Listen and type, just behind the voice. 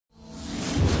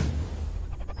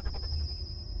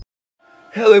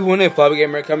Hello everyone, it's Floppy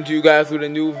Gamer coming to you guys with a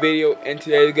new video, and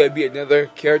today is going to be another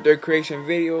character creation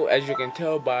video, as you can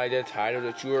tell by the title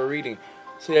that you are reading.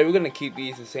 So yeah, we're going to keep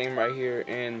these the same right here,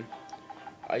 and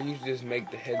I usually just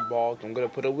make the head bald. I'm going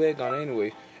to put a wig on it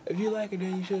anyway. If you like it,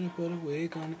 then you should have put a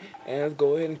wig on it, and let's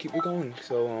go ahead and keep it going.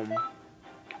 So,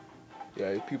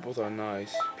 yeah, peoples are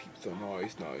nice. Peoples are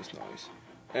nice.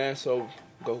 And so,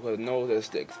 go with a nose that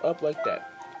sticks up like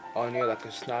that, on there like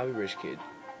a snobby rich kid.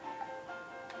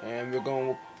 And we're going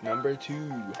with number 2.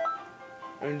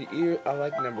 And the ear, I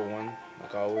like number 1,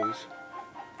 like always.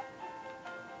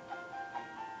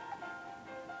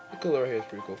 The color right here is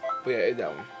pretty cool. But yeah, it's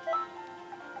that one.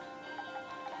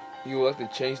 You would like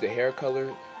to change the hair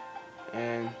color.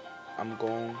 And I'm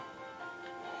going...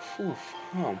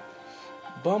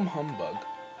 Bum humbug.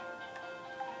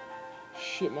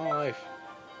 Shit my life.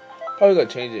 Probably gonna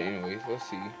change it anyways. Let's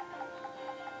see.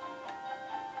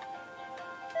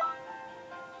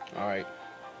 Alright,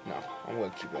 no, I'm gonna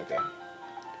keep it like that.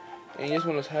 And you just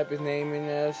want to type his name in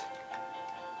as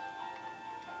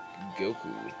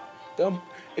Goku.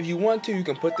 If you want to, you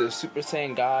can put the Super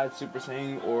Saiyan God, Super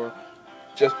Saiyan, or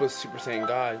just put Super Saiyan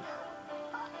God.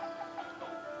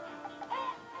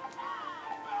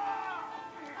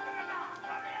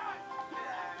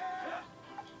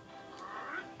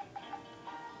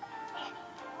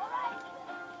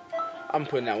 I'm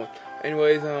putting that one.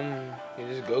 Anyways,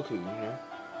 it's just Goku, you know.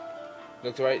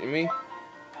 Looks right to me.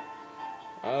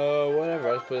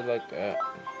 Whatever. I just put it like that.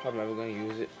 Probably never gonna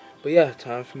use it. But yeah,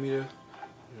 time for me to.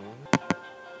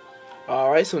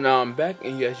 Alright, so now I'm back,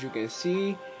 and as you can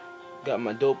see, got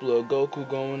my dope little Goku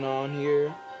going on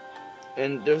here.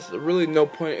 And there's really no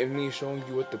point in me showing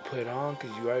you what to put on, because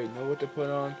you already know what to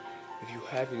put on if you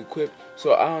have it equipped.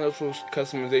 So I don't know which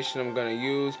customization I'm gonna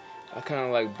use. I kind of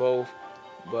like both,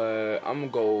 but I'm gonna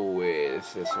go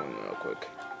with this one real quick.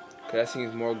 That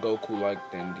seems more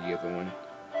Goku-like than the other one.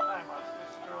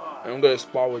 And I'm gonna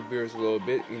spar with Beerus a little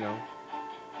bit, you know.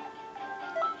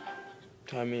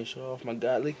 Time in, show off my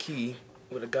godly key.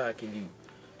 What a god can do.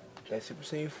 That Super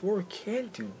Saiyan 4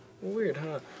 can't do. Weird,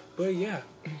 huh? But yeah.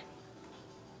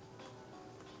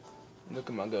 Look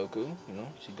at my Goku, you know.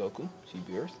 See Goku, see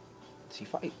Beerus, see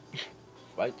fight.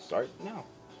 Fight start now.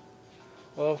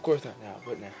 Well, of course not now,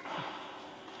 but now.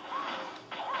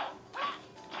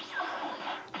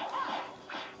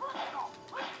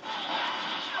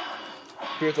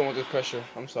 Beerus don't want this pressure.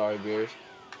 I'm sorry, Beerus.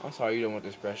 I'm sorry you don't want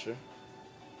this pressure.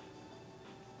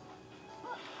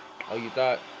 Oh, you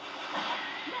thought?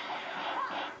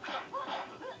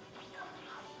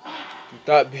 You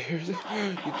thought, Beerus?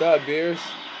 You thought, Beerus?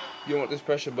 You don't want this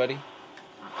pressure, buddy.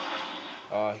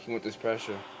 You want this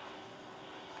pressure.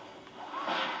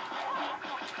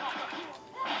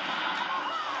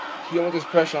 You don't want this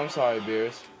pressure. I'm sorry,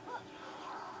 Beerus.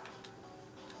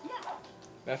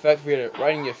 Matter of fact, we had it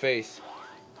right in your face.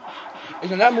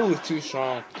 That move is too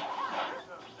strong.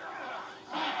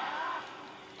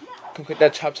 Come get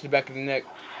that chop to the back of the neck.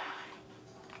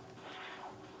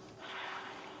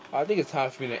 I think it's time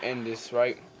for me to end this,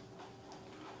 right?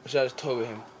 Or should I just toy with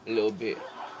him a little bit?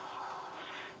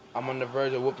 I'm on the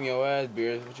verge of whooping your ass,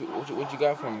 Beerus. What you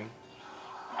got for me?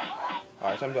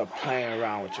 Alright, time to start playing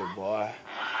around with your boy.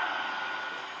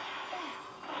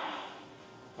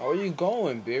 Oh, where you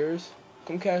going, Beerus?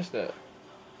 Come catch that.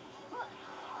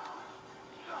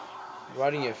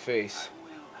 Right in your face.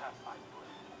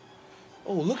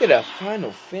 Oh, look at that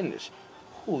final finish.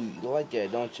 Ooh, you like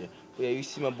that, don't you? But yeah, you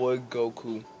see my boy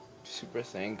Goku, Super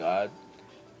Saiyan God.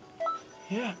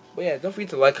 Yeah, but yeah, don't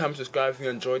forget to like, comment, subscribe if you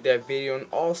enjoyed that video, and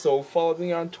also follow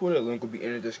me on Twitter. Link will be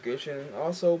in the description, and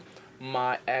also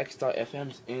my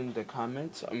X.FM's in the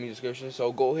comments. Description.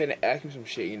 So go ahead and ask me some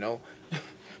shit, you know.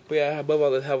 But yeah, above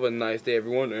all, let's have a nice day,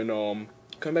 everyone, and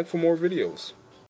come back for more videos.